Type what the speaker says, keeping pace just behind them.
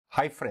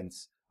Hi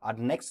friends, our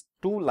next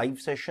two live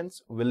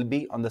sessions will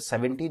be on the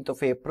 17th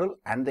of April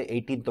and the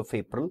 18th of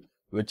April,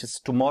 which is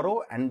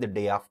tomorrow and the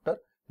day after,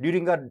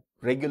 during our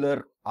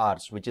regular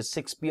hours, which is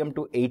 6 p.m.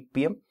 to 8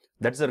 p.m.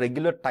 That's the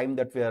regular time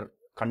that we are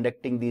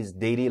conducting these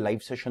daily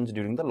live sessions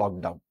during the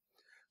lockdown.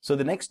 So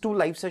the next two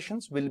live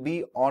sessions will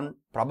be on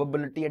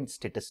probability and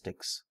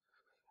statistics.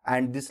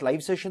 And these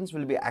live sessions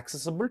will be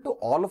accessible to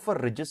all of our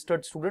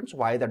registered students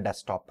via the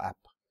desktop app.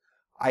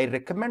 I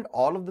recommend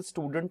all of the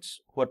students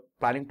who are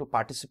planning to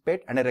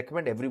participate, and I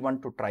recommend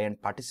everyone to try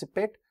and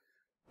participate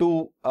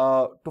to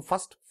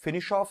first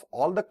finish off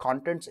all the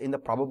contents in the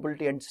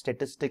probability and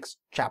statistics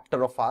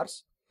chapter of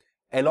ours.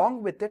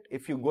 Along with it,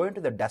 if you go into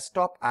the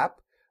desktop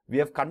app, we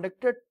have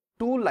conducted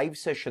two live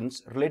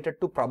sessions related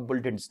to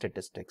probability and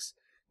statistics.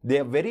 They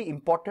are very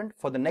important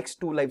for the next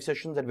two live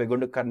sessions that we're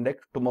going to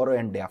conduct tomorrow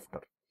and day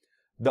after.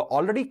 The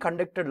already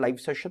conducted live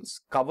sessions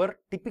cover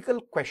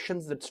typical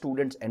questions that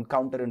students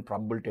encounter in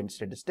probability and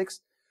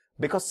statistics,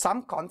 because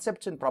some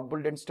concepts in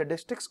probability and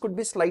statistics could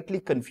be slightly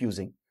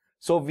confusing.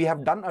 So we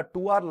have done a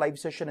 2-hour live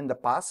session in the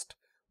past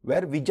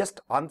where we just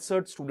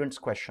answered students'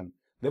 question.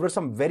 There were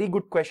some very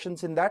good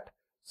questions in that,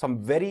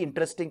 some very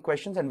interesting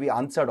questions, and we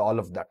answered all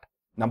of that.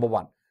 Number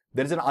one.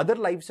 There is another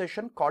live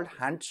session called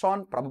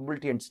hands-on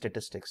probability and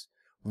statistics,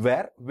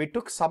 where we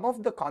took some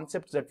of the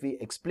concepts that we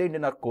explained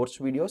in our course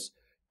videos,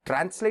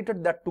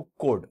 translated that to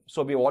code.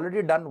 So we've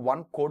already done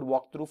one code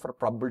walkthrough for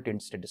probability and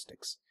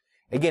statistics.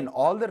 Again,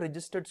 all the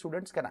registered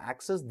students can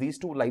access these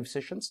two live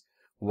sessions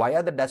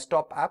via the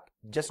desktop app.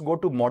 Just go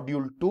to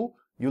module 2.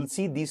 You'll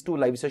see these two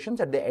live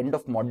sessions at the end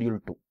of module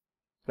 2,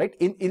 right?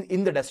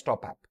 In the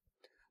desktop app.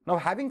 Now,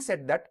 having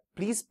said that,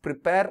 please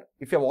prepare.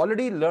 If you have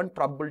already learned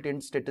probability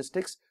and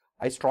statistics,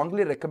 I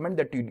strongly recommend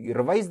that you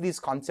revise these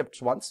concepts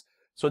once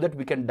so that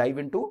we can dive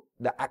into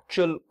the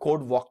actual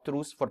code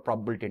walkthroughs for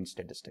probability and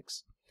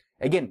statistics.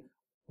 Again,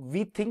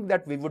 we think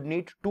that we would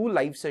need two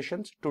live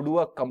sessions to do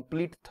a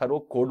complete thorough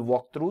code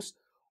walkthroughs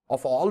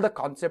of all the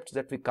concepts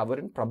that we cover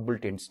in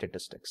probability and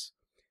statistics.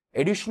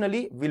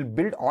 Additionally, we'll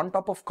build on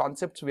top of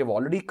concepts we have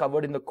already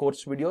covered in the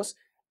course videos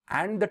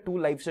and the two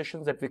live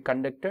sessions that we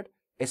conducted,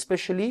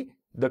 especially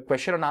the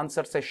question and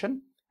answer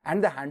session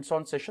and the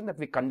hands-on session that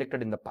we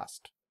conducted in the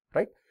past,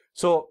 right?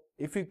 So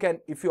if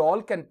you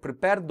all can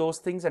prepare those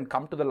things and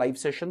come to the live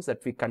sessions that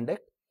we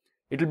conduct,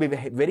 it will be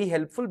very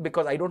helpful,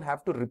 because I don't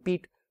have to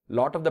repeat a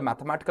lot of the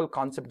mathematical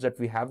concepts that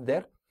we have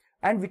there,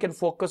 and we can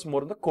focus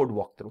more on the code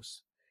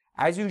walkthroughs.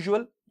 As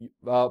usual,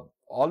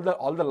 all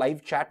the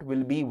live chat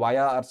will be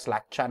via our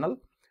Slack channel,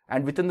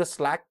 and within the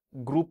Slack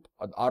group,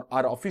 our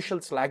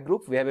official Slack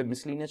group, we have a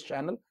miscellaneous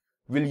channel.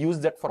 We'll use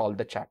that for all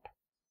the chat.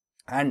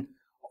 And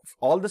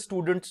all the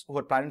students who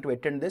are planning to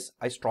attend this,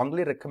 I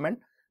strongly recommend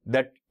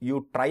that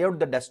you try out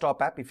the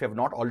desktop app if you have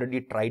not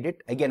already tried it.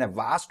 Again, a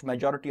vast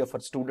majority of our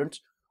students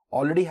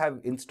already have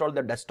installed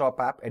the desktop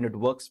app and it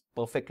works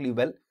perfectly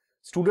well.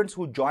 Students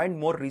who joined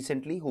more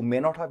recently, who may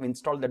not have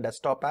installed the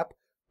desktop app,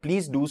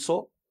 please do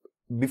so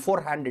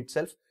beforehand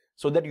itself,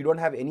 so that you don't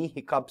have any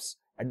hiccups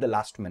at the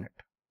last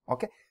minute.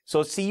 Okay.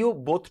 So see you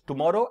both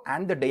tomorrow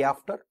and the day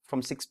after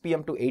from 6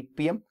 p.m. to 8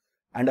 p.m.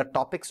 and our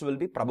topics will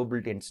be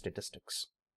probability and statistics.